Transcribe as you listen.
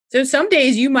So some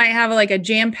days you might have like a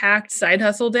jam-packed side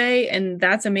hustle day, and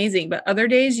that's amazing. But other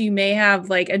days you may have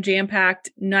like a jam-packed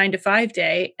 9 to 5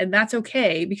 day, and that's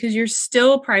okay because you're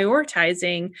still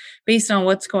prioritizing based on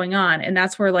what's going on. And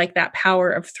that's where like that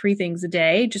power of 3 things a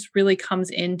day just really comes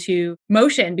into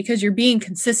motion because you're being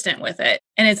consistent with it.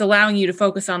 And it's allowing you to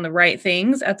focus on the right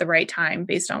things at the right time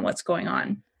based on what's going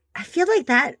on. I feel like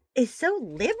that is so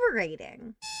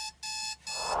liberating.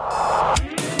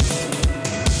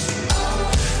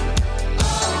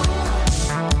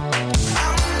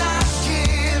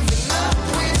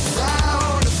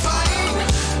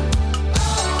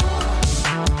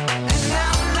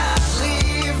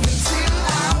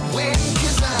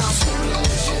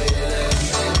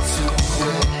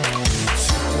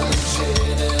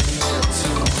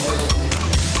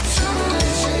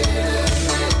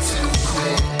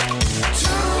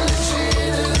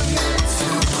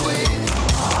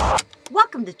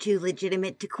 Welcome to Too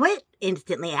Legitimate to Quit,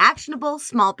 instantly actionable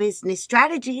small business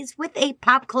strategies with a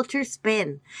pop culture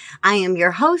spin. I am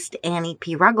your host, Annie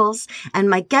P. Ruggles, and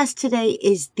my guest today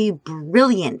is the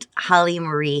brilliant Holly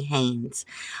Marie Haynes.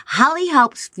 Holly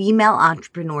helps female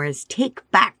entrepreneurs take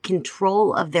back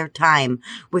control of their time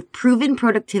with proven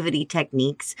productivity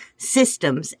techniques,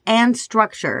 systems, and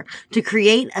structure to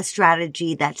create a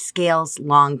strategy that scales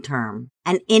long term.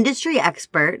 An industry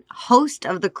expert, host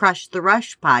of the Crush the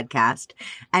Rush podcast,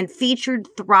 and featured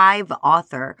Thrive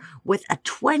author with a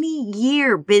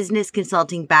 20-year business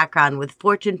consulting background with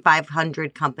Fortune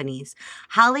 500 companies,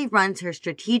 Holly runs her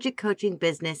strategic coaching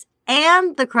business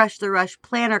and the Crush the Rush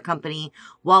planner company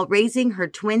while raising her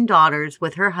twin daughters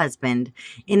with her husband,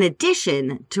 in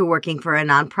addition to working for a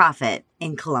nonprofit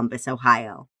in Columbus,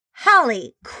 Ohio.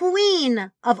 Holly,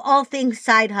 queen of all things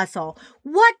side hustle,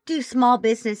 what do small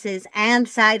businesses and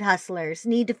side hustlers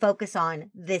need to focus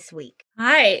on this week?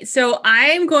 Hi. So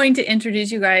I'm going to introduce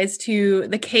you guys to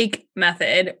the cake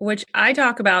method, which I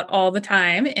talk about all the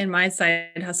time in my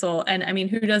side hustle. And I mean,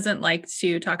 who doesn't like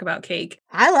to talk about cake?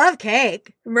 I love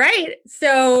cake. Right.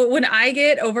 So when I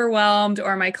get overwhelmed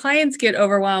or my clients get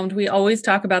overwhelmed, we always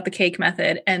talk about the cake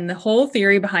method. And the whole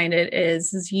theory behind it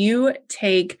is you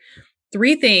take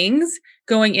 3 things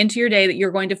going into your day that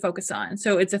you're going to focus on.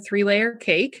 So it's a 3-layer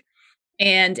cake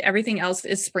and everything else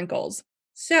is sprinkles.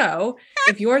 So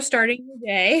if you're starting your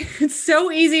day, it's so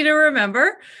easy to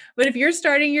remember, but if you're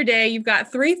starting your day, you've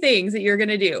got 3 things that you're going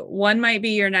to do. One might be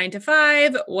your 9 to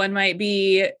 5. One might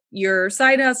be your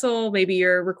side hustle. Maybe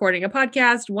you're recording a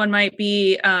podcast. One might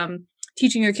be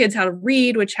teaching your kids how to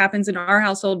read, which happens in our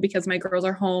household because my girls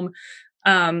are home.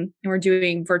 And we're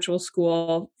doing virtual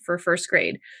school for first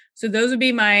grade. So those would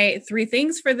be my 3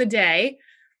 things for the day.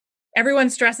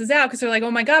 Everyone stresses out because they're like, oh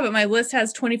my God, but my list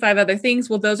has 25 other things.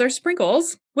 Well, those are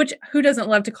sprinkles, which who doesn't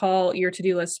love to call your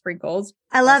to-do list sprinkles?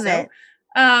 I love it.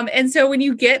 And so when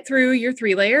you get through your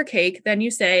 3-layer cake, then you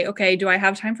say, okay, do I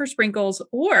have time for sprinkles?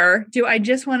 Or do I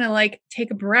just want to like take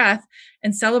a breath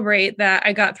and celebrate that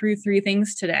I got through 3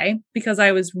 things today because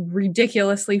I was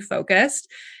ridiculously focused?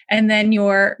 And then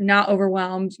you're not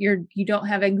overwhelmed. You don't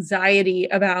have anxiety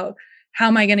about how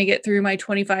am I going to get through my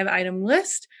 25 item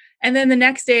list? And then the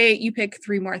next day you pick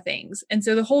 3 more things. And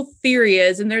so the whole theory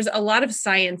is, and there's a lot of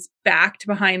science backed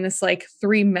behind this like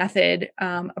 3 method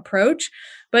approach.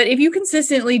 But if you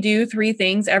consistently do 3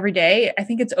 things every day, I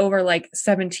think it's over like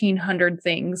 1,700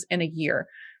 things in a year.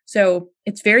 So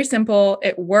it's very simple.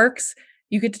 It works.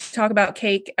 You get to talk about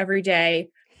cake every day.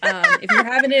 If you're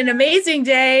having an amazing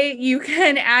day, you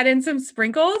can add in some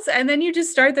sprinkles and then you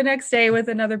just start the next day with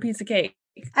another piece of cake.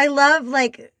 I love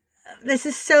this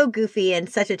is so goofy and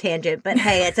such a tangent, but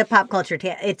hey, it's a pop culture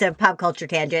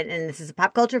tangent and this is a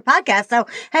pop culture podcast. So,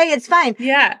 hey, it's fine.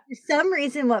 Yeah. For some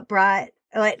reason, what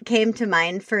came to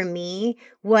mind for me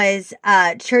was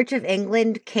Church of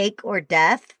England, Cake or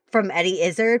Death from Eddie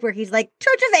Izzard, where he's like,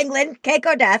 Church of England, cake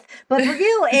or death. But for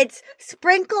you, it's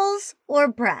sprinkles or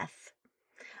breath.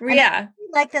 Yeah.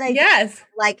 I like that idea. Yes.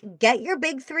 Like, get your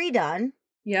big 3 done.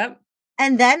 Yep.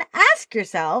 And then ask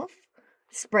yourself,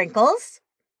 sprinkles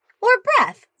or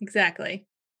breath. Exactly.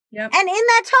 Yep. And in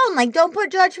that tone, like, don't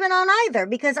put judgment on either,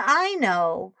 because I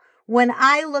know when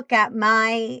I look at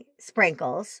my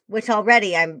sprinkles, which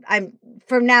already I'm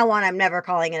from now on, I'm never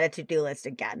calling it a to-do list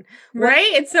again.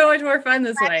 Right? It's so much more fun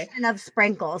this way. Of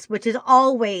sprinkles, which is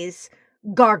always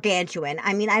gargantuan.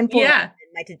 I mean,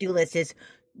 my to-do list is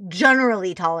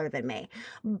generally taller than me,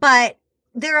 but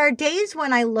there are days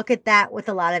when I look at that with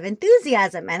a lot of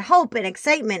enthusiasm and hope and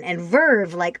excitement and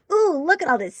verve, like, ooh, look at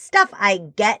all this stuff I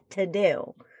get to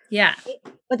do. Yeah.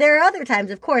 But there are other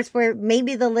times, of course, where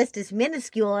maybe the list is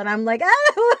minuscule and I'm like,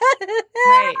 oh.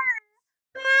 Right.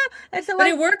 And so but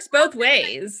it works both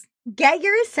ways. get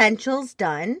your essentials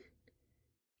done,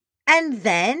 and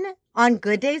then on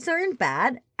good days or in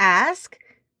bad, ask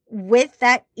with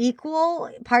that equal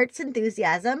parts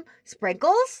enthusiasm,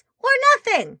 sprinkles or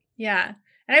nothing. Yeah.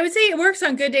 And I would say it works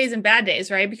on good days and bad days,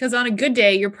 right? Because on a good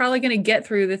day, you're probably going to get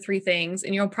through the three things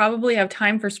and you'll probably have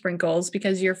time for sprinkles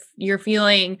because you're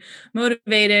feeling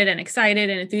motivated and excited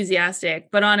and enthusiastic.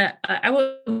 But on I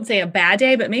wouldn't say a bad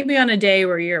day, but maybe on a day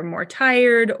where you're more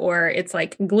tired or it's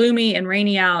like gloomy and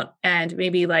rainy out and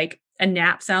maybe like a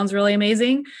nap sounds really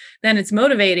amazing, then it's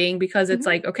motivating because it's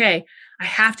like, okay, I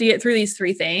have to get through these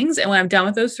three things. And when I'm done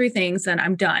with those three things, then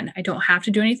I'm done. I don't have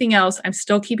to do anything else. I'm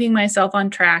still keeping myself on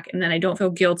track. And then I don't feel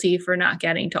guilty for not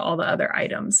getting to all the other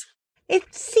items.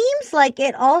 It seems like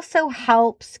it also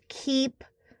helps keep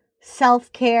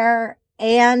self-care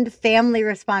and family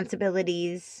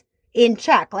responsibilities in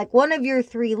check. Like one of your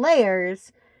three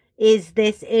layers is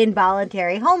this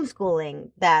involuntary homeschooling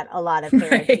that a lot of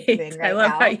parents are doing right I love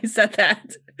now. how you said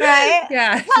that. Right?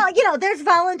 Yeah. Well, there's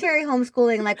voluntary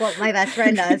homeschooling, like what my best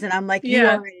friend does. And I'm like, you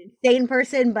are an insane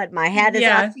person, but my hat is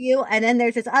off to you. And then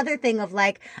there's this other thing of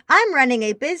like, I'm running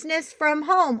a business from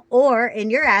home. Or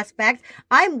in your aspect,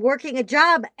 I'm working a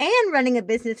job and running a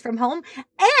business from home.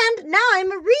 And now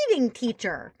I'm a reading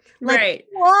teacher. Like, right.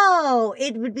 Whoa,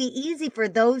 it would be easy for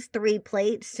those three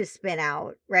plates to spin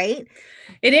out, right?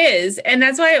 It is. And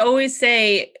that's why I always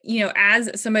say,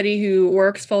 as somebody who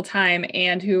works full time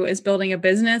and who is building a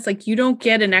business, like you don't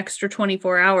get an extra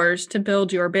 24 hours to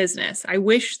build your business. I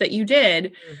wish that you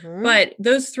did, but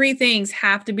those three things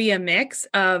have to be a mix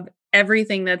of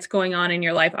everything that's going on in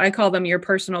your life. I call them your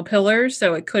personal pillars.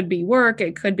 So it could be work,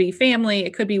 it could be family,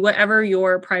 it could be whatever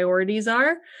your priorities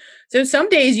are. So some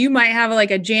days you might have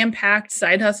like a jam-packed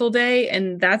side hustle day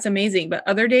and that's amazing. But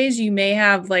other days you may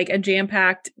have like a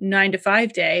jam-packed 9 to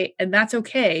 5 day and that's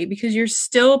okay because you're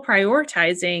still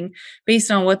prioritizing based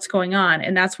on what's going on.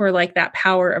 And that's where like that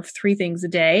power of 3 things a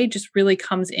day just really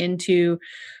comes into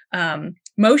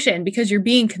motion because you're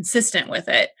being consistent with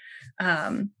it.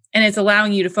 And it's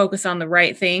allowing you to focus on the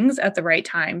right things at the right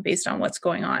time based on what's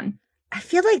going on. I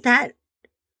feel like that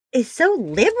is so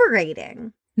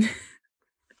liberating.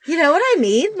 You know what I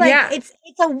mean? Like it's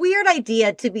a weird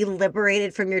idea to be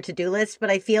liberated from your to-do list,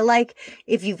 but I feel like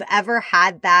if you've ever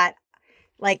had that,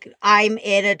 like I'm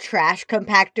in a trash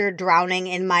compactor drowning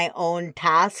in my own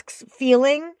tasks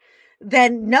feeling,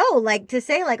 then no, like to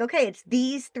say like, okay, it's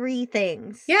these 3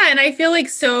 things. Yeah. And I feel like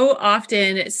so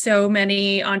often, so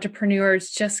many entrepreneurs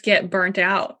just get burnt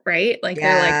out, right? Like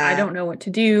they're like, I don't know what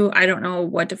to do. I don't know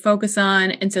what to focus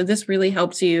on. And so this really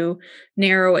helps you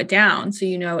narrow it down. So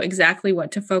you know exactly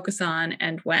what to focus on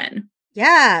and when.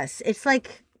 Yes. It's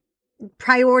like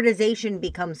prioritization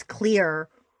becomes clear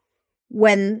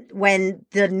when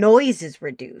the noise is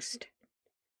reduced.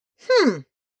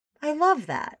 I love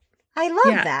that. I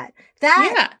love that.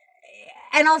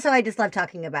 And also I just love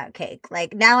talking about cake.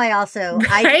 Like now I also,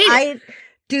 I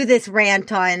do this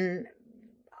rant on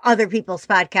other people's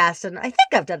podcasts, and I think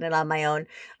I've done it on my own,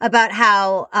 about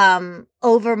how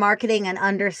over marketing and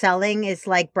underselling is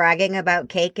like bragging about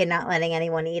cake and not letting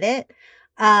anyone eat it.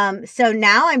 So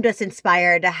now I'm just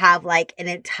inspired to have like an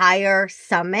entire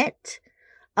summit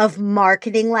of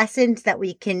marketing lessons that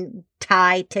we can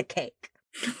tie to cake.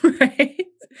 Right.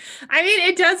 I mean,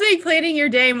 it does make planning your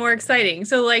day more exciting.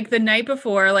 So like the night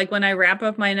before, like when I wrap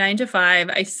up my 9 to 5,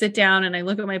 I sit down and I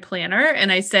look at my planner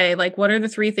and I say like, what are the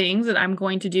 3 things that I'm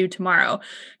going to do tomorrow?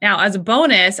 Now, as a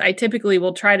bonus, I typically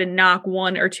will try to knock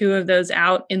 1 or 2 of those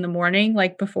out in the morning,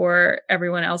 like before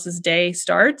everyone else's day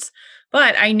starts.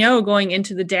 But I know going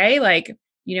into the day, like,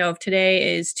 if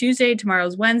today is Tuesday,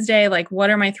 tomorrow's Wednesday, like what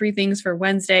are my 3 things for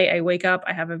Wednesday? I wake up,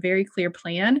 I have a very clear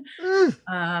plan.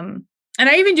 And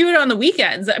I even do it on the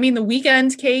weekends. I mean, the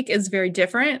weekend cake is very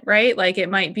different, right? Like it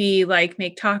might be like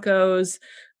make tacos,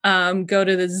 go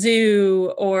to the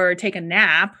zoo or take a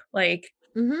nap. Like,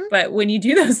 but when you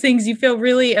do those things, you feel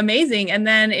really amazing. And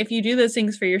then if you do those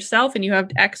things for yourself and you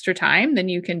have extra time, then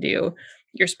you can do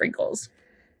your sprinkles.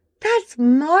 That's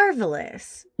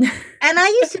marvelous. And I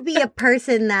used to be a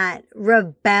person that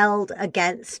rebelled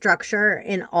against structure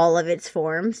in all of its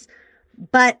forms,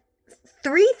 but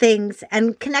 3 things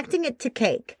and connecting it to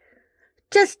cake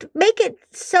just make it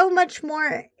so much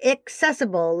more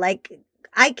accessible. Like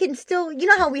I can still,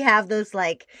 how we have those,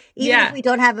 like, even if we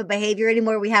don't have a behavior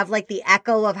anymore, we have like the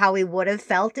echo of how we would have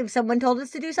felt if someone told us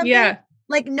to do something. Yeah.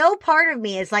 Like no part of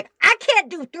me is like, I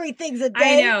can't do 3 things a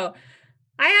day. I know.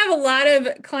 I have a lot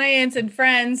of clients and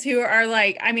friends who are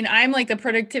like, I mean, I'm like the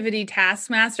productivity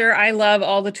taskmaster. I love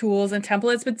all the tools and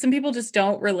templates, but some people just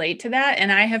don't relate to that.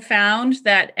 And I have found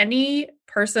that any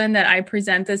person that I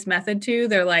present this method to,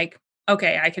 they're like,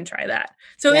 okay, I can try that.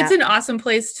 So Yeah. it's an awesome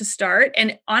place to start.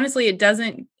 And honestly,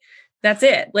 that's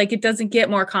it. Like it doesn't get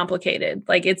more complicated.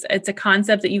 Like it's a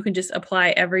concept that you can just apply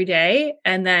every day.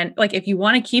 And then like if you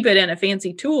want to keep it in a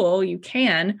fancy tool, you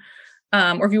can.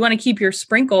 Or if you want to keep your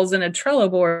sprinkles in a Trello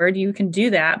board, you can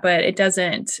do that, but it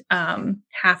doesn't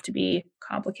have to be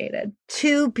complicated.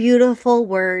 Two beautiful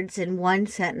words in one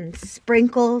sentence,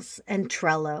 sprinkles and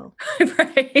Trello.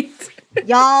 Right.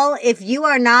 Y'all, if you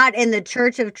are not in the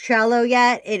Church of Trello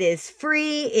yet, it is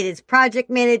free. It is project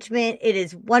management. It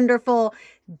is wonderful.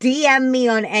 DM me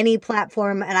on any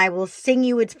platform and I will sing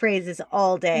you its praises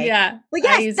all day. Yeah. But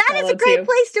yes, that is a great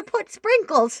place to put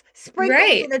sprinkles.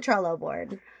 Sprinkles in a Trello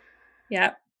board.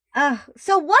 Yeah.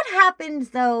 So what happens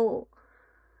though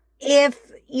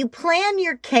if you plan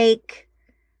your cake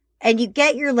and you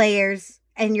get your layers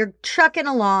and you're trucking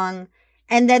along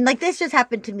and then like this just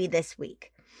happened to me this week.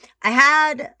 I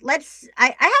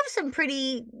have some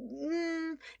pretty,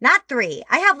 not 3.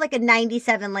 I have like a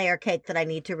 97 layer cake that I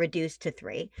need to reduce to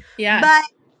 3. Yeah. But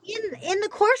in the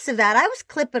course of that, I was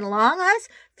clipping along. I was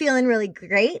feeling really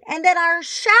great. And then our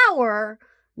shower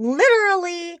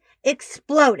literally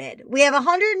exploded. We have a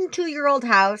 102-year-old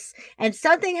house and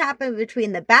something happened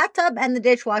between the bathtub and the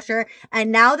dishwasher.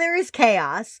 And now there is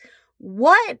chaos.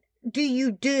 What do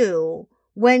you do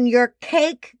when your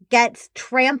cake gets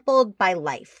trampled by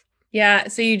life? Yeah.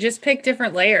 So you just pick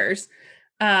different layers.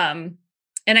 And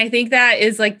I think that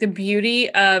is like the beauty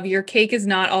of your cake is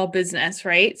not all business,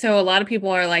 right? So a lot of people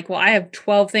are like, well, I have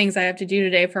 12 things I have to do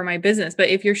today for my business. But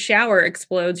if your shower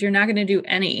explodes, you're not going to do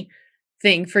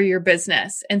anything for your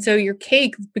business. And so your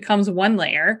cake becomes one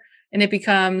layer and it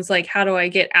becomes like, how do I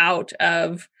get out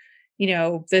of,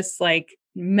 this like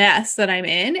mess that I'm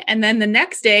in? And then the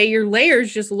next day, your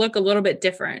layers just look a little bit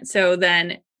different. So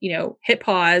then, hit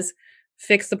pause,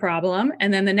 fix the problem.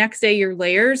 And then the next day your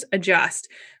layers adjust.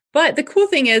 But the cool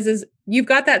thing is you've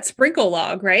got that sprinkle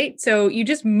log, right? So you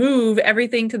just move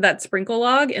everything to that sprinkle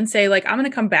log and say like, I'm going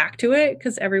to come back to it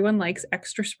because everyone likes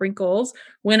extra sprinkles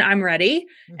when I'm ready.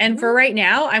 Mm-hmm. And for right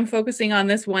now, I'm focusing on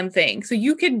this one thing. So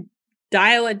you could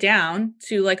dial it down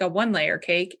to like a 1 layer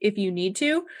cake if you need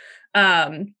to.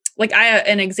 An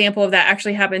example of that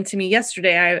actually happened to me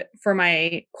yesterday. For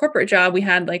my corporate job, we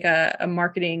had like a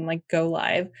marketing like go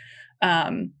live.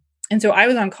 And so I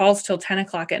was on calls till 10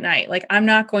 o'clock at night. Like I'm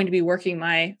not going to be working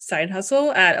my side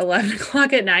hustle at 11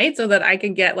 o'clock at night so that I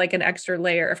can get like an extra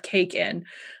layer of cake in.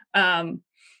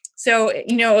 So,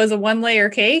 it was a 1 layer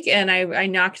cake and I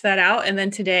knocked that out. And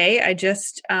then today I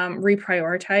just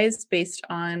reprioritized based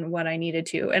on what I needed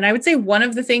to. And I would say one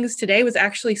of the things today was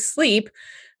actually sleep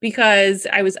because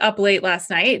I was up late last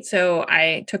night. So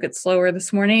I took it slower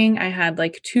this morning. I had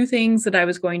like 2 things that I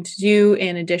was going to do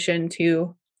in addition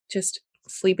to just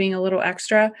sleeping a little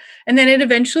extra. And then it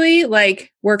eventually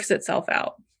like works itself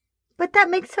out. But that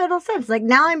makes total sense. Like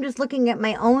now I'm just looking at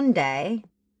my own day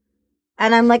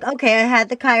and I'm like, okay, I had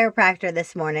the chiropractor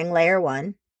this morning, layer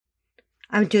 1.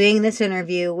 I'm doing this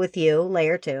interview with you,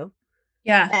 layer 2.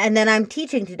 Yeah. And then I'm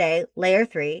teaching today, layer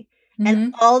 3. Mm-hmm.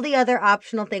 And all the other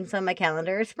optional things on my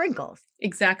calendar are sprinkles.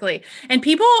 Exactly. And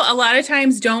people a lot of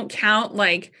times don't count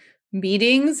like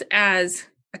meetings as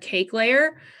a cake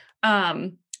layer.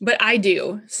 But I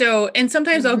do. So, and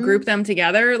sometimes I'll group them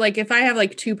together. Like if I have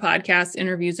like 2 podcast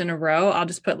interviews in a row, I'll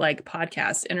just put like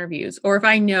podcast interviews. Or if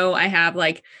I know I have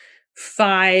like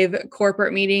 5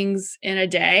 corporate meetings in a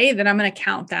day, then I'm going to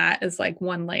count that as like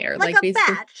 1 layer. Like a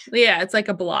basically, batch. Yeah, it's like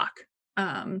a block.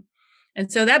 And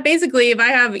so that basically, if I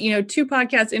have, 2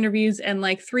 podcast interviews and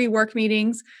like 3 work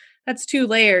meetings, that's 2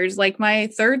 layers. Like my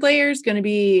 3rd layer is going to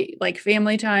be like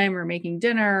family time or making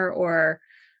dinner or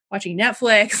watching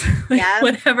Netflix,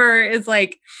 whatever is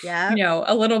like,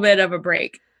 a little bit of a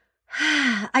break.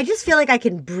 I just feel like I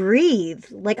can breathe.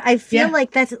 Like I feel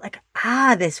like that's like,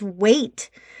 this weight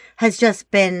has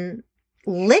just been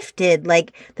lifted,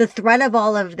 like the threat of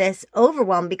all of this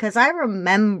overwhelm. Because I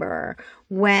remember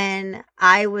when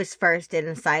I was first in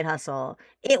a side hustle,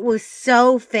 it was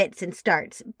so fits and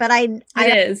starts, but I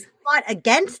fought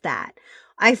against that.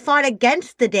 I fought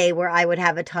against the day where I would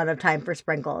have a ton of time for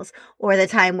sprinkles or the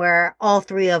time where all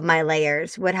 3 of my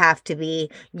layers would have to be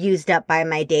used up by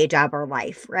my day job or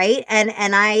life. Right. And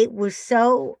I was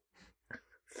so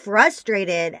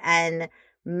frustrated and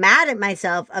mad at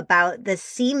myself about the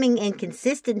seeming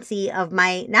inconsistency of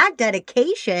my, not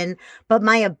dedication, but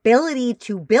my ability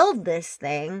to build this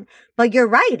thing. But you're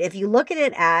right. If you look at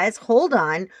it as, hold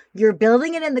on, you're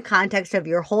building it in the context of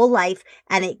your whole life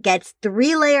and it gets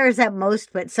 3 layers at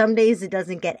most, but some days it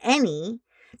doesn't get any.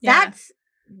 Yeah.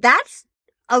 That's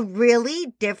a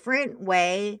really different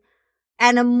way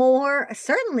and a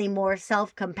certainly more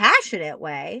self-compassionate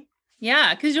way.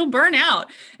 Yeah, because you'll burn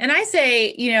out. And I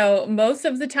say, most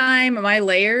of the time, my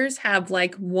layers have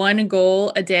like one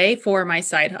goal a day for my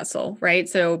side hustle, right?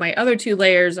 So my other two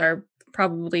layers are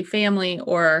probably family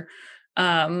or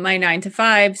my 9 to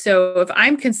 5. So if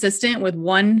I'm consistent with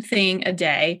one thing a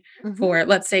day for,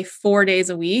 let's say, 4 days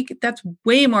a week, that's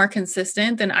way more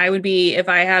consistent than I would be if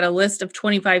I had a list of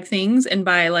 25 things. And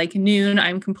by like noon,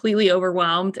 I'm completely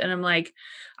overwhelmed and I'm like,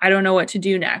 I don't know what to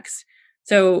do next.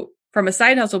 So from a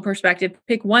side hustle perspective,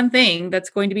 pick one thing that's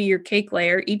going to be your cake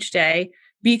layer each day,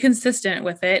 be consistent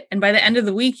with it. And by the end of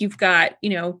the week, you've got,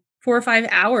 4 or 5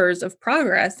 hours of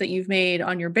progress that you've made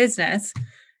on your business.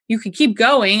 You could keep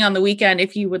going on the weekend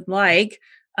if you would like,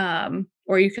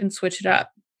 or you can switch it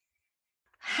up.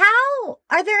 How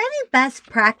are there any best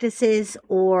practices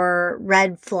or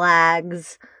red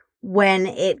flags when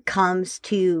it comes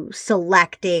to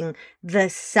selecting the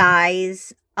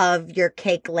size of your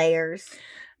cake layers?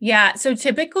 Yeah. So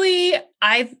typically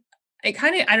I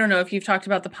don't know if you've talked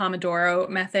about the Pomodoro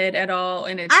method at all.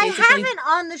 And it's I haven't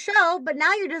on the show, but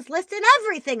now you're just listing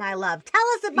everything I love. Tell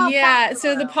us about Pomodoro.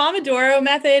 So the Pomodoro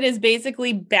method is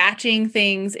basically batching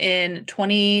things in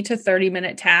 20 to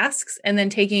 30-minute tasks and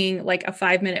then taking like a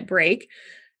 5-minute break,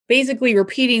 basically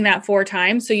repeating that 4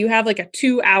 times. So you have like a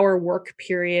 2-hour work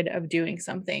period of doing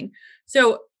something.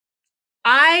 So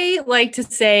I like to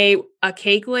say a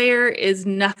cake layer is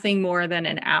nothing more than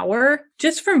an hour,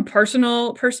 just from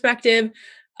personal perspective.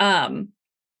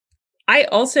 I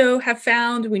also have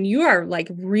found when you are like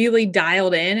really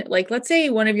dialed in, like let's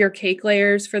say one of your cake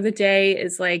layers for the day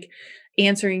is like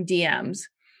answering DMs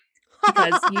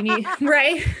because you need,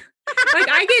 right? Like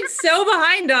I get so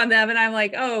behind on them and I'm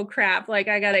like, oh crap, like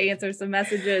I got to answer some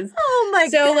messages. Oh my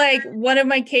God. So like one of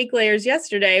my cake layers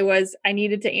yesterday was I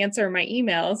needed to answer my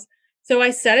emails. So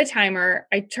I set a timer,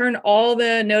 I turn all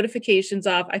the notifications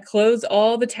off, I close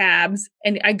all the tabs,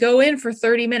 and I go in for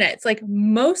 30 minutes. Like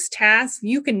most tasks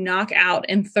you can knock out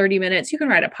in 30 minutes. You can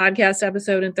write a podcast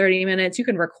episode in 30 minutes. You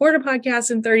can record a podcast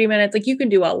in 30 minutes. Like you can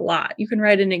do a lot. You can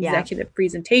write an executive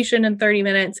presentation in 30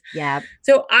 minutes. Yeah.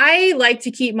 So I like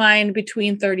to keep mine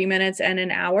between 30 minutes and an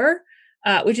hour,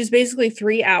 which is basically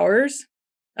 3 hours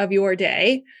of your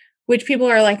day. Which people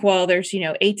are like, well, there's,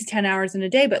 8 to 10 hours in a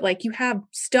day, but like you have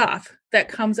stuff that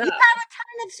comes up. You have a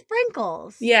ton of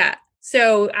sprinkles. Yeah.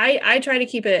 So I try to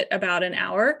keep it about an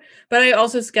hour, but I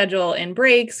also schedule in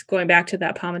breaks, going back to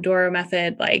that Pomodoro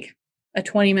method, like a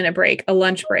 20-minute break, a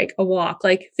lunch break, a walk,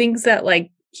 like things that like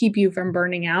keep you from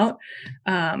burning out.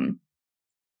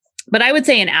 But I would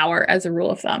say an hour as a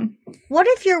rule of thumb. What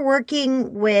if you're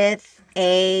working with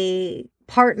a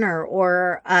partner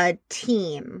or a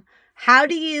team? How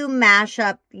do you mash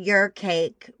up your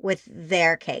cake with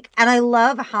their cake? And I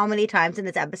love how many times in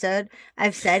this episode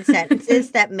I've said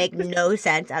sentences that make no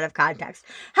sense out of context.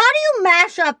 How do you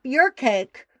mash up your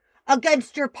cake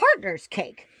against your partner's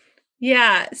cake?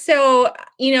 Yeah. So,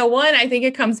 one, I think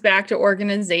it comes back to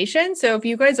organization. So if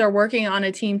you guys are working on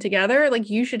a team together,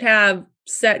 like you should have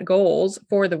set goals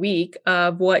for the week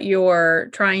of what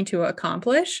you're trying to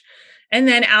accomplish. And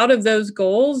then out of those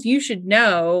goals, you should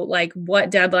know like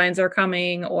what deadlines are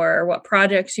coming or what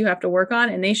projects you have to work on,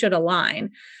 and they should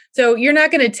align. So you're not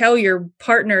going to tell your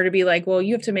partner to be like, well,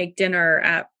 you have to make dinner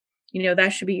at,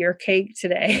 that should be your cake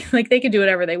today. Like they can do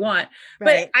whatever they want.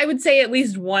 Right. But I would say at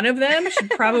least one of them should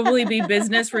probably be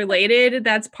business related.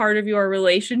 That's part of your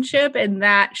relationship. And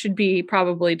that should be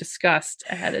probably discussed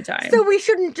ahead of time. So we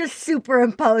shouldn't just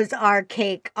superimpose our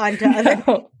cake onto other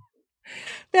people.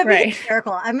 That'd be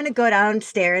hysterical. I'm going to go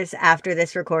downstairs after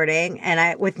this recording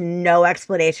and with no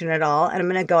explanation at all. And I'm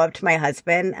going to go up to my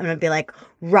husband. I'm going to be like,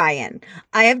 Ryan,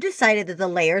 I have decided that the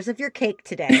layers of your cake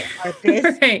today are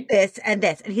this, this, and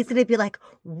this. And he's going to be like,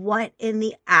 what in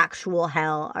the actual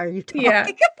hell are you talking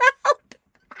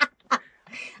about?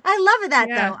 I love that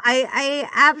though. I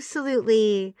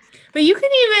absolutely. But you can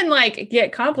even like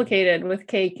get complicated with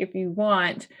cake if you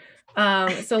want.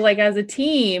 So like as a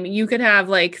team, you could have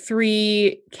like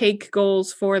 3 cake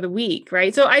goals for the week,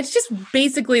 right? So it's just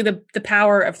basically the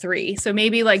power of 3. So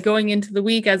maybe like going into the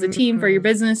week as a team for your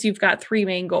business, you've got 3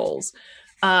 main goals.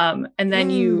 And then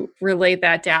you relate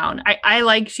that down. I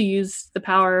like to use the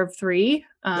power of 3.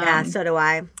 Yeah, so do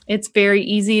I. It's very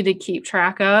easy to keep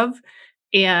track of,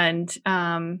 and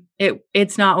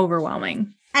it's not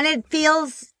overwhelming. And it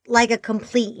feels like a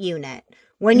complete unit.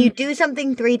 When you do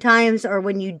something 3 times, or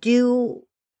if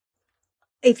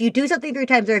you do something 3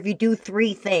 times, or if you do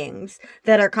 3 things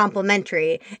that are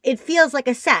complementary, it feels like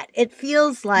a set. It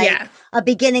feels like a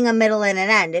beginning, a middle, and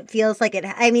an end. It feels like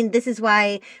this is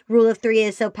why Rule of 3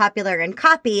 is so popular in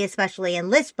copy, especially in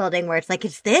list building, where it's like,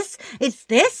 it's this, and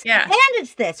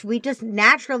it's this. We just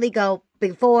naturally go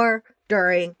before,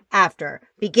 during, after,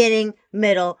 beginning,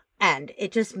 middle, end.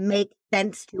 It just makes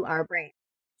sense to our brain.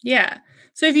 Yeah.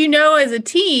 So if you know as a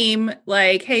team,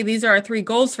 like, hey, these are our 3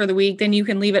 goals for the week, then you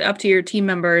can leave it up to your team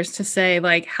members to say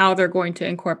like how they're going to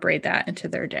incorporate that into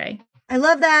their day. I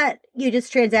love that you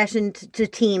just transitioned to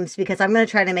teams because I'm going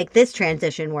to try to make this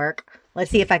transition work.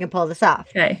 Let's see if I can pull this off.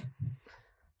 Okay.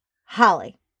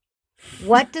 Holly,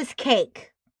 what does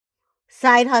cake,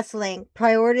 side hustling,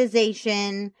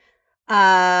 prioritization,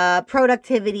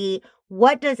 productivity,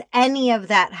 what does any of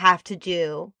that have to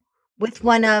do with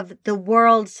one of the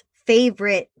world's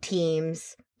favorite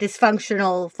teams,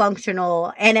 dysfunctional,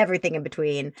 functional, and everything in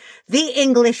between, the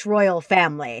English royal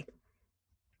family?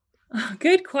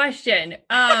 Good question.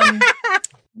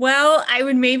 Well, I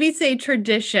would maybe say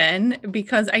tradition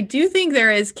because I do think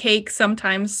there is cake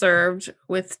sometimes served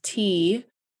with tea.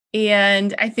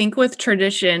 And I think with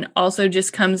tradition also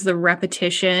just comes the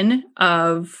repetition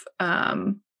of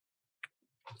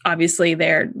obviously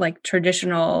their like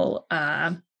traditional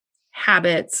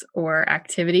habits or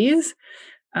activities.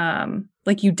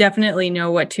 Like you definitely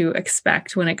know what to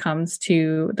expect when it comes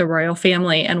to the royal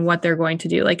family and what they're going to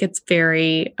do. Like it's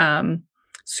very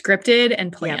scripted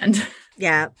and planned. Yep.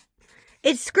 Yeah.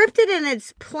 It's scripted and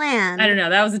it's planned. I don't know.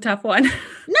 That was a tough one. No,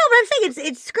 but I'm saying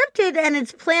it's scripted and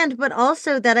it's planned, but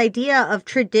also that idea of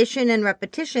tradition and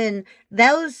repetition,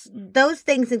 those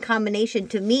things in combination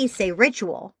to me say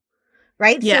ritual.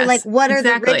 Right? Yes, so like what are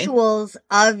exactly. the rituals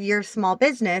of your small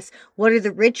business? What are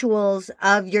the rituals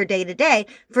of your day to day?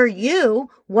 For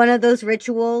you, one of those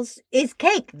rituals is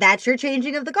cake. That's your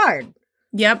changing of the guard.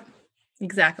 Yep.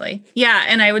 Exactly. Yeah.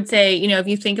 And I would say, you know, if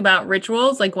you think about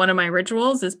rituals, like one of my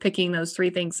rituals is picking those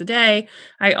 3 things a day.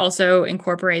 I also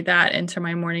incorporate that into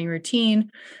my morning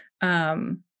routine.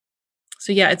 So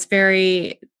yeah, it's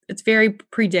very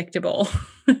predictable.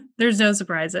 There's no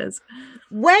surprises.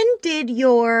 When did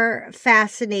your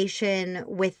fascination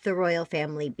with the royal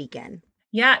family begin?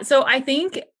 Yeah. So I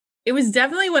think it was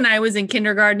definitely when I was in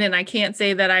kindergarten, and I can't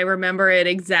say that I remember it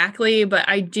exactly, but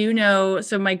I do know.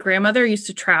 So my grandmother used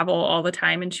to travel all the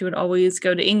time and she would always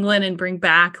go to England and bring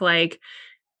back like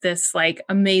this like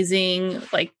amazing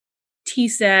like tea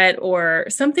set or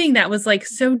something that was like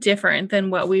so different than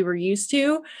what we were used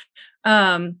to.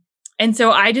 And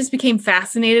so I just became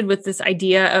fascinated with this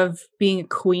idea of being a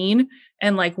queen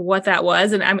and like what that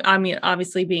was. And I mean,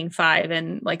 obviously being 5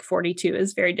 and like 42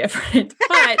 is very different,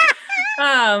 but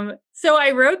so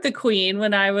I wrote the queen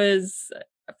when I was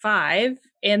 5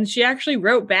 and she actually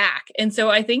wrote back. And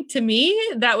so I think to me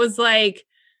that was like,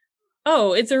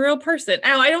 oh, it's a real person.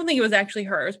 I don't think it was actually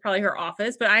her. It was probably her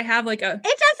office, but I have like It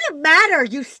doesn't matter.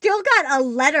 You still got a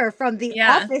letter from the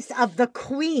office of the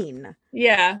queen.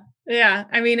 Yeah. Yeah.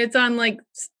 I mean, it's on like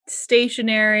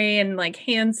stationery and like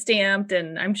hand stamped,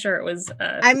 and I'm sure it was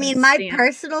my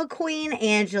personal queen,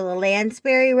 Angela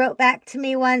Lansbury, wrote back to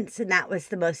me once, and that was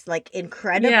the most like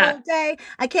incredible day.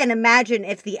 I can't imagine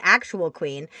if the actual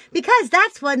queen, because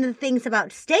that's one of the things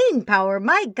about staying power.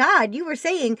 My God, you were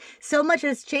saying so much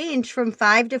has changed from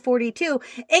 5 to 42,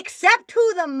 except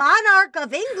who the monarch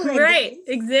of England right is.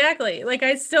 Exactly. Like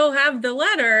I still have the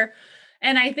letter.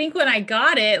 And I think when I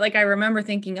got it, like I remember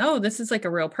thinking, oh, this is like a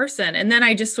real person. And then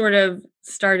I just sort of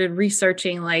started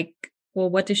researching like, well,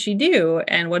 what does she do?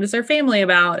 And what is her family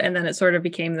about? And then it sort of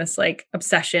became this like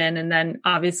obsession. And then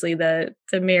obviously the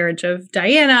marriage of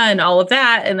Diana and all of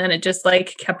that. And then it just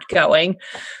like kept going.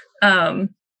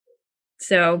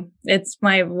 So it's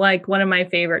my like one of my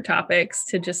favorite topics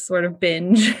to just sort of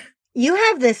binge. You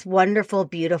have this wonderful,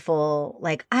 beautiful,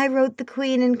 like, I wrote the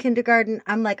queen in kindergarten.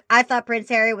 I'm like, I thought Prince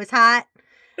Harry was hot.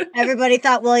 Everybody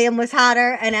thought William was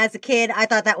hotter. And as a kid, I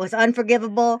thought that was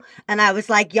unforgivable. And I was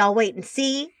like, y'all wait and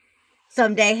see.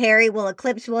 Someday Harry will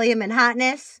eclipse William in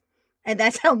hotness. And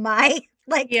that's how my,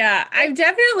 like. Yeah, I'm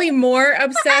definitely more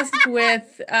obsessed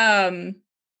with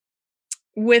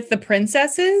the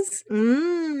princesses.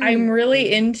 I'm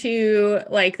really into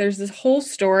like there's this whole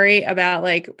story about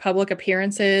like public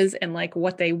appearances and like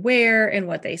what they wear and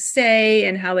what they say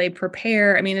and how they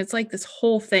prepare. I mean, it's like this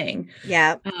whole thing.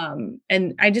 Yeah.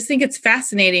 And I just think it's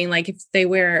fascinating. Like if they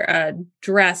wear a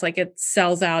dress, like it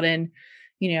sells out in,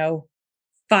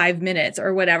 5 minutes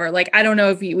or whatever. Like, I don't know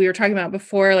if we were talking about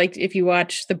before, like if you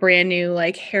watch the brand new,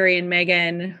 like Harry and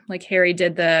Meghan, like Harry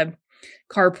did the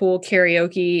carpool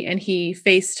karaoke and he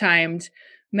FaceTimed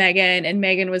Meghan and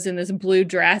Meghan was in this blue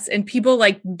dress and people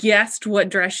like guessed what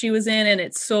dress she was in and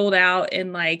it sold out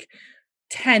in like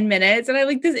 10 minutes. And I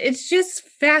like this, it's just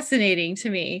fascinating to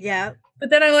me. Yeah. But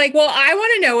then I'm like, well, I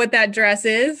want to know what that dress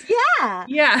is. Yeah.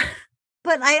 Yeah.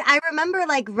 But I remember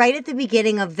like right at the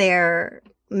beginning of their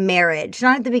marriage,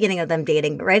 not at the beginning of them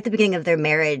dating, but right at the beginning of their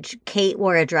marriage, Kate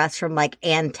wore a dress from like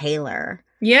Ann Taylor.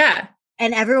 Yeah.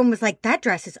 And everyone was like, that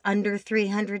dress is under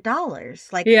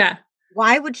 $300. Like, Yeah.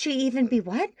 why would she even be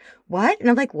what? What? And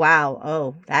I'm like, wow.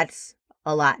 Oh, that's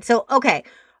a lot. So, okay.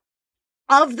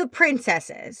 Of the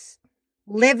princesses,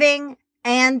 living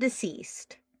and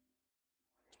deceased,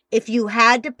 if you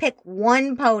had to pick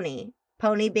one pony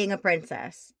being a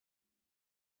princess,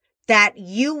 that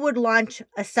you would launch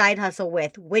a side hustle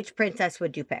with, which princess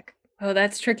would you pick? Oh,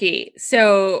 that's tricky.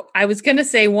 So I was going to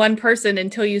say one person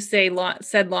until you said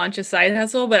launch a side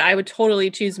hustle, but I would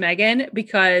totally choose Meghan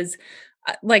because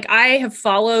like I have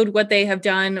followed what they have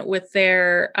done with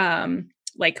their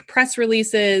like press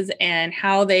releases and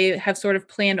how they have sort of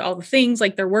planned all the things.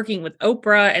 Like they're working with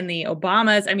Oprah and the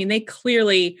Obamas. I mean, they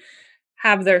clearly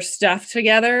have their stuff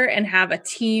together and have a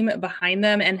team behind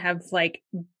them and have like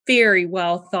very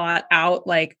well thought out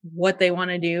like what they want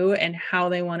to do and how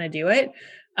they want to do it.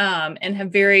 And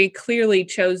have very clearly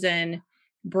chosen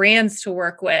brands to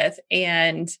work with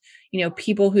and, you know,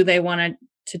 people who they want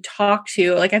to talk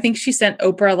to. Like, I think she sent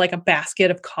Oprah like a basket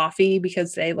of coffee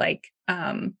because they like,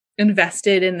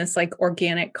 invested in this like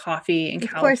organic coffee in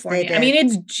California. I mean,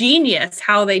 it's genius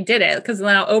how they did it because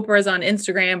now Oprah's on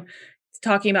Instagram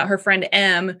talking about her friend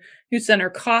M who sent her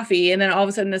coffee. And then all of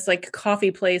a sudden this like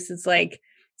coffee place is like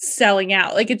selling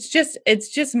out. Like it's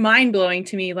just mind blowing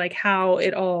to me, like how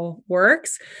it all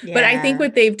works. Yeah. But I think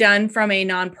what they've done from a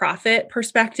nonprofit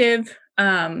perspective,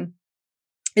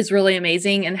 is really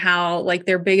amazing and how like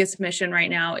their biggest mission right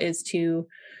now is to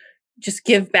just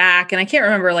give back. And I can't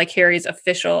remember like Harry's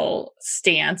official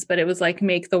stance, but it was like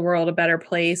make the world a better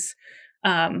place.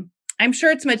 I'm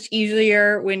sure it's much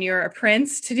easier when you're a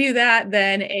prince to do that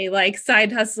than a like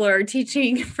side hustler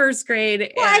teaching first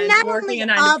grade and working a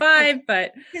 9 to 5,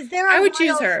 but I would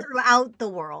choose her throughout the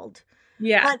world.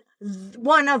 Yeah. But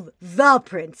one of the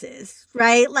princes,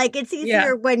 right? Like it's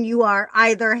easier when you are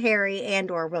either Harry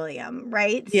and or William,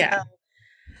 right? Yeah.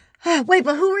 So, wait,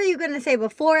 but who were you going to say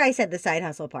before I said the side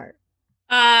hustle part?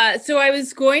 So I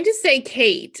was going to say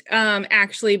Kate,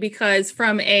 actually, because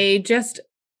from a just,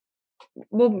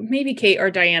 well, maybe Kate or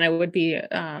Diana would be,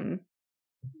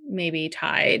 maybe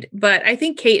tied, but I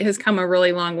think Kate has come a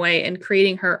really long way in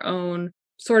creating her own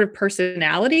sort of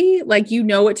personality. Like, you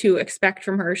know what to expect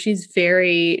from her. She's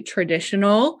very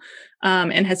traditional,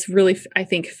 and has really, I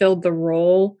think, filled the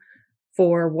role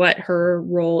for what her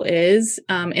role is,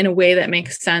 in a way that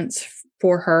makes sense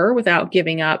for her without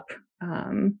giving up,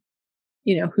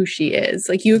 you know, who she is.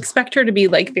 Like you expect her to be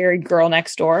like very girl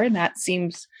next door, and that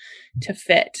seems to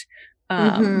fit.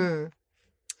 Yeah.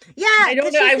 I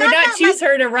don't know. I would not choose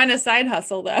her to run a side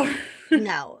hustle though.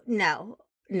 No. No,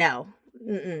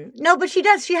 but she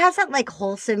does. She has that like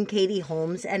wholesome Katie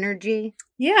Holmes energy.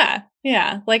 Yeah.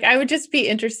 Like I would just be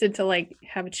interested to like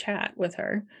have a chat with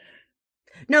her.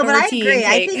 No, but I agree.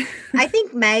 I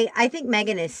think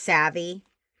Meghan is savvy.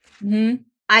 Mm-hmm.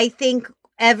 I think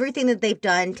everything that they've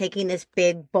done, taking this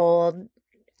big, bold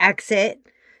exit,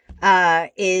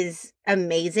 is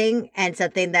amazing and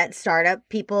something that startup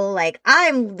people like,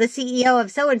 I'm the CEO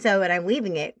of so-and-so and I'm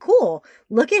leaving it. Cool.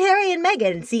 Look at Harry and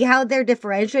Meghan. See how they're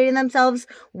differentiating themselves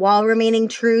while remaining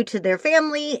true to their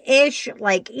family-ish,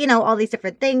 like, you know, all these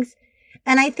different things.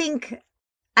 And I think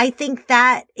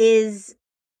that is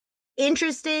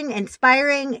interesting,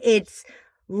 inspiring. It's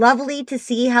lovely to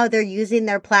see how they're using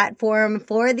their platform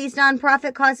for these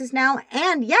nonprofit causes now.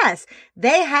 And yes,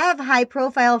 they have high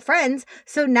profile friends.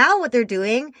 So now what they're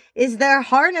doing is they're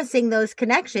harnessing those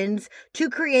connections to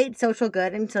create social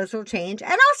good and social change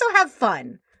and also have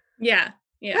fun. Yeah.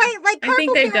 Right? Like I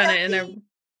think they've done it in a...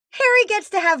 Harry gets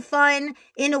to have fun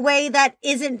in a way that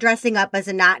isn't dressing up as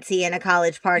a Nazi in a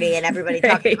college party and everybody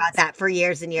right. talking about that for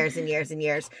years and years and years and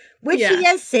years, which he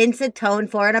has since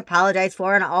atoned for and apologized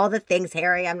for and all the things,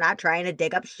 Harry. I'm not trying to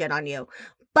dig up shit on you.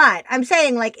 But I'm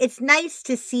saying, like, it's nice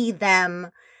to see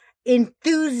them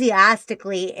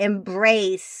enthusiastically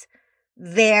embrace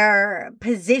their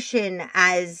position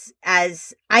as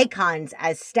icons,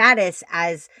 as status,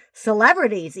 as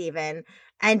celebrities even.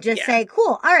 And just say,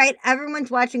 cool, all right,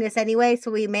 everyone's watching us anyway, so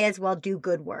we may as well do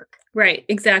good work. Right,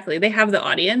 exactly. They have the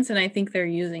audience, and I think they're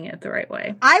using it the right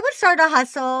way. I would start a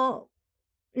hustle.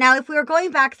 Now, if we were going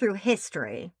back through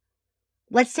history,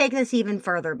 let's take this even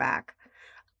further back.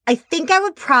 I think I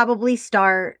would probably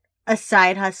start a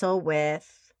side hustle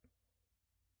with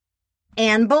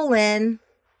Anne Boleyn,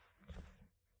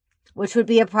 which would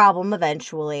be a problem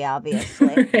eventually,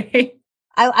 obviously. Right.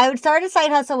 I would start a side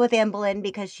hustle with Anne Boleyn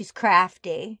because she's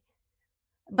crafty.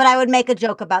 But I would make a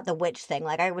joke about the witch thing.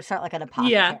 Like, I would start like an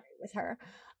apothecary with her.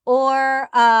 Or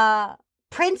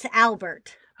Prince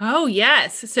Albert. Oh,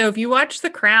 yes. So if you watch The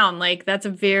Crown, like that's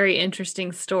a very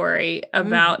interesting story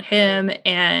about him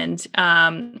and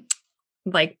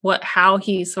like how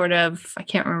he sort of, I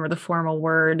can't remember the formal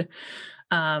word,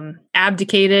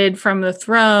 abdicated from the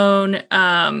throne.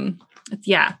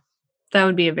 Yeah, that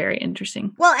would be a very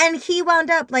interesting. Well, and he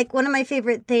wound up like one of my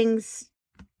favorite things.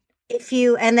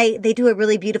 They do a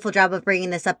really beautiful job of bringing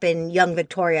this up in Young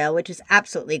Victoria, which is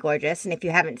absolutely gorgeous. And if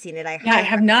you haven't seen it, I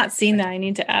have not seen that. I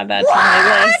need to add that to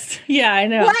my list. Yeah, I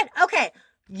know. What? Okay.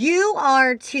 You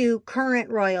are to current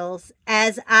royals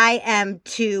as I am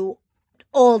to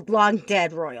old long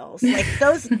dead royals. Like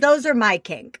those are my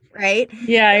kink, right?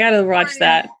 Yeah, I gotta watch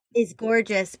that. Is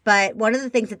gorgeous. But one of the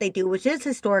things that they do, which is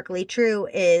historically true,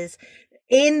 is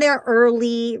in their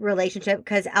early relationship,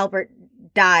 because Albert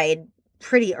died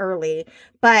pretty early,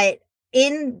 but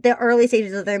in the early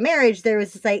stages of their marriage,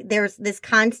 there's this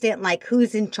constant like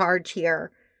who's in charge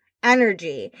here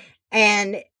energy.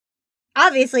 And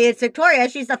obviously it's Victoria,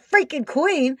 she's the freaking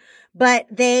queen, but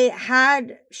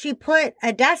she put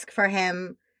a desk for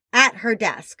him at her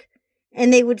desk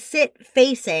and they would sit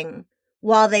facing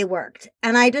while they worked.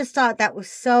 And I just thought that was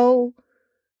so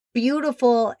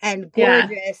beautiful and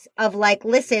gorgeous of like,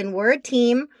 listen, we're a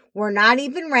team. We're not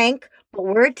even rank, but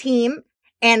we're a team.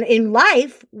 And in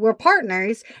life, we're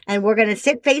partners and we're going to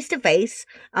sit face to face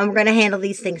and we're going to handle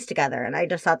these things together. And I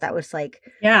just thought that was like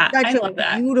such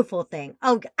a beautiful thing.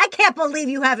 Oh, I can't believe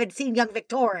you haven't seen Young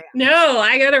Victoria. No,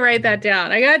 I got to write that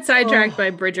down. I got sidetracked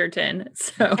by Bridgerton.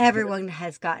 So everyone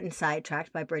has gotten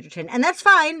sidetracked by Bridgerton, and that's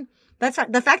fine. That's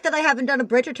fine. The fact that I haven't done a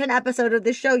Bridgerton episode of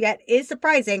this show yet is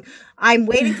surprising. I'm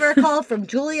waiting for a call from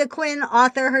Julia Quinn,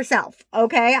 author herself.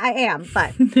 Okay, I am,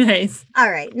 but nice. All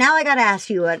right, now I got to ask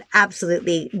you an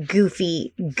absolutely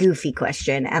goofy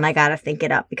question, and I got to think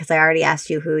it up because I already asked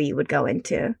you who you would go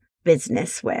into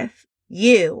business with.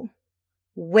 You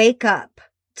wake up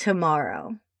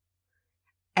tomorrow,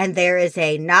 and there is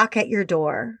a knock at your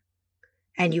door,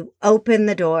 and you open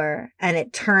the door, and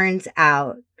it turns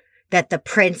out that The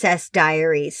Princess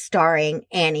Diaries starring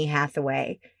Annie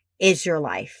Hathaway is your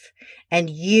life. And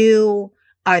you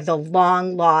are the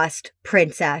long lost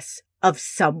princess of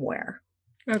somewhere.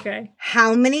 Okay.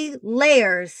 How many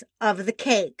layers of the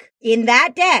cake in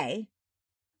that day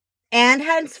and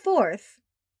henceforth,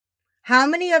 how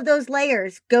many of those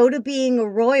layers go to being a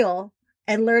royal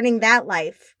and learning that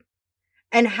life?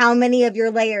 And how many of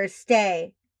your layers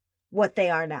stay what they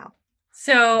are now?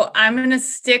 So I'm going to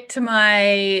stick to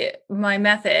my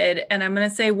method and I'm going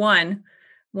to say one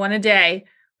a day,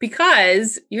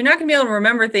 because you're not going to be able to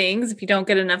remember things if you don't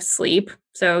get enough sleep.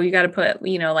 So you got to put,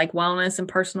 like wellness and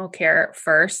personal care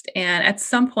first. And at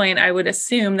some point, I would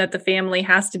assume that the family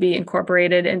has to be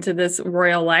incorporated into this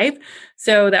royal life.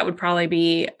 So that would probably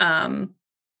be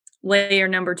layer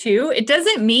number 2. It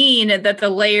doesn't mean that the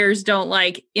layers don't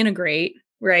like integrate.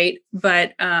 Right.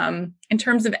 But in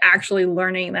terms of actually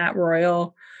learning that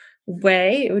royal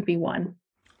way, it would be 1.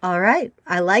 All right.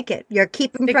 I like it. You're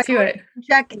keeping it.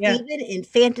 Check even in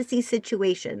fantasy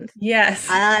situations. Yes.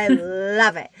 I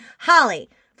love it.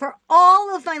 Holly, for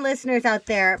all of my listeners out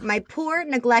there, my poor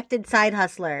neglected side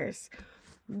hustlers,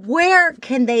 where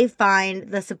can they find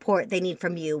the support they need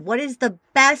from you? What is the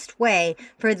best way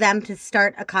for them to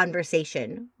start a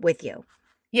conversation with you?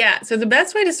 Yeah. So the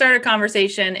best way to start a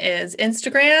conversation is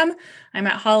Instagram. I'm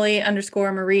at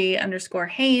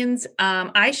Holly_Marie_Haynes.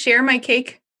 I share my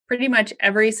cake pretty much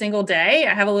every single day.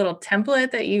 I have a little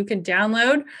template that you can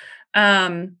download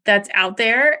that's out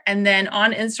there. And then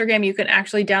on Instagram, you can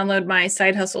actually download my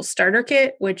Side Hustle Starter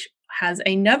Kit, which has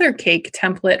another cake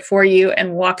template for you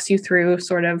and walks you through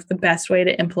sort of the best way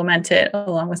to implement it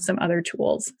along with some other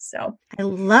tools. So I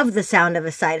love the sound of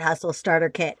a Side Hustle Starter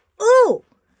Kit. Ooh!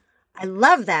 I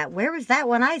love that. Where was that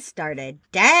when I started?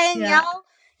 Dang, y'all.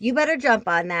 You better jump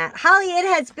on that. Holly, it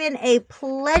has been a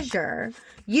pleasure.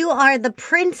 You are the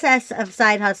princess of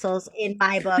side hustles in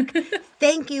my book.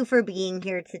 Thank you for being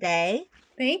here today.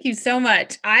 Thank you so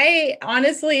much. I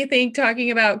honestly think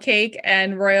talking about cake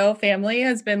and royal family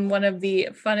has been one of the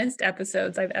funnest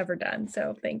episodes I've ever done.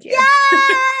 So thank you.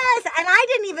 Yes! And I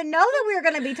didn't even know that we were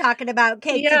going to be talking about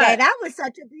cake today. That was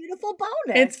such a beautiful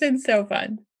bonus. It's been so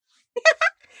fun.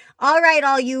 All right,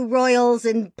 all you royals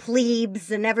and plebes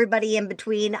and everybody in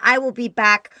between, I will be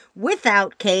back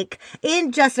without cake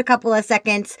in just a couple of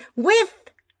seconds with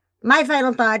my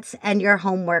final thoughts and your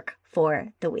homework for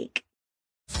the week.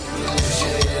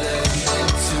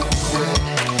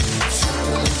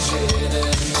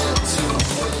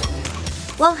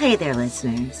 Well, hey there,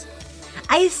 listeners.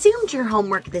 I assumed your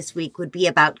homework this week would be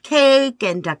about cake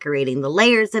and decorating the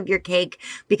layers of your cake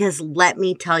because let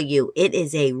me tell you, it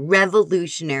is a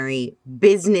revolutionary,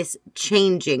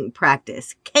 business-changing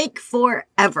practice. Cake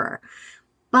forever.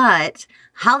 But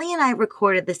Holly and I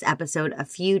recorded this episode a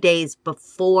few days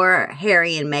before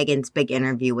Harry and Meghan's big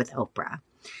interview with Oprah.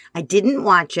 I didn't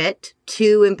watch it,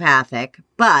 too empathic,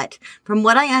 but from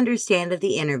what I understand of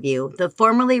the interview, the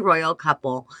formerly royal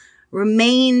couple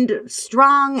remained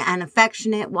strong and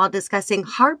affectionate while discussing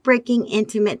heartbreaking,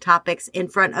 intimate topics in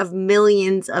front of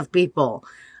millions of people.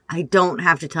 I don't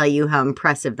have to tell you how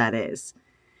impressive that is.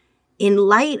 In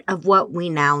light of what we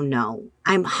now know,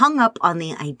 I'm hung up on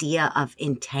the idea of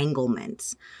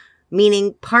entanglements,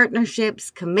 meaning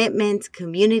partnerships, commitments,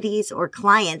 communities, or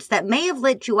clients that may have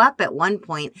lit you up at one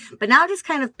point, but now just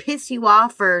kind of piss you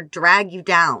off or drag you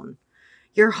down.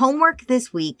 Your homework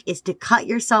this week is to cut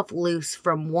yourself loose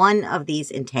from one of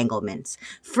these entanglements.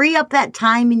 Free up that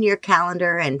time in your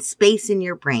calendar and space in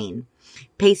your brain.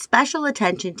 Pay special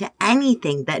attention to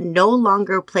anything that no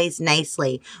longer plays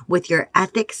nicely with your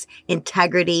ethics,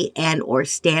 integrity, and or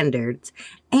standards,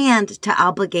 and to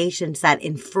obligations that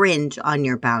infringe on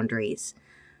your boundaries.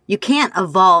 You can't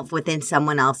evolve within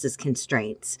someone else's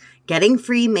constraints. Getting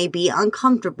free may be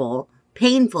uncomfortable,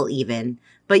 painful even,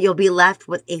 but you'll be left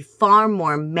with a far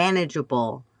more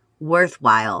manageable,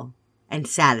 worthwhile, and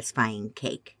satisfying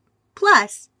cake.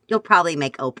 Plus, you'll probably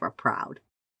make Oprah proud.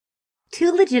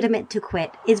 Too Legitimate to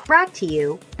Quit is brought to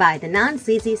you by the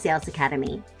Non-Sleazy Sales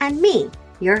Academy and me,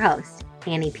 your host,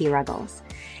 Annie P. Ruggles.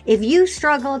 If you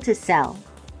struggle to sell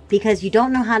because you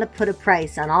don't know how to put a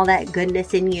price on all that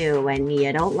goodness in you and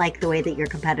you don't like the way that your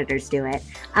competitors do it,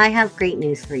 I have great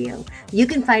news for you. You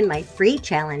can find my free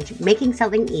challenge, Making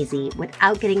Selling Easy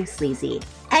Without Getting Sleazy,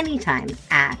 anytime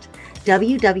at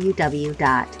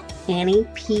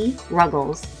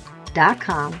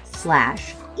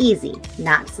www.anniePruggles.com/easy,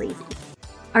 not sleazy.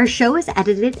 Our show is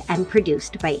edited and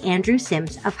produced by Andrew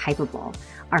Sims of Hypable.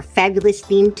 Our fabulous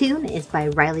theme tune is by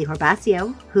Riley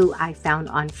Horbasio, who I found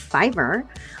on Fiverr.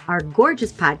 Our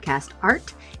gorgeous podcast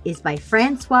art is by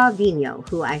Francois Vigneault,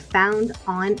 who I found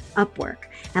on Upwork.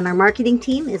 And our marketing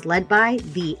team is led by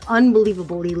the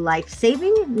unbelievably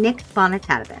life-saving Nick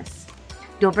Bonatadis.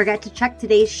 Don't forget to check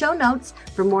today's show notes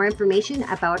for more information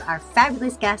about our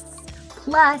fabulous guests,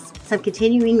 plus some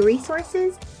continuing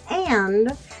resources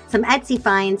and some Etsy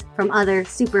finds from other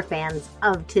super fans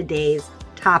of today's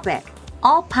topic.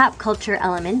 All pop culture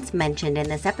elements mentioned in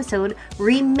this episode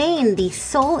remain the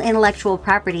sole intellectual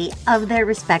property of their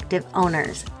respective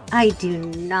owners. I do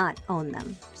not own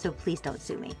them, so please don't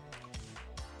sue me.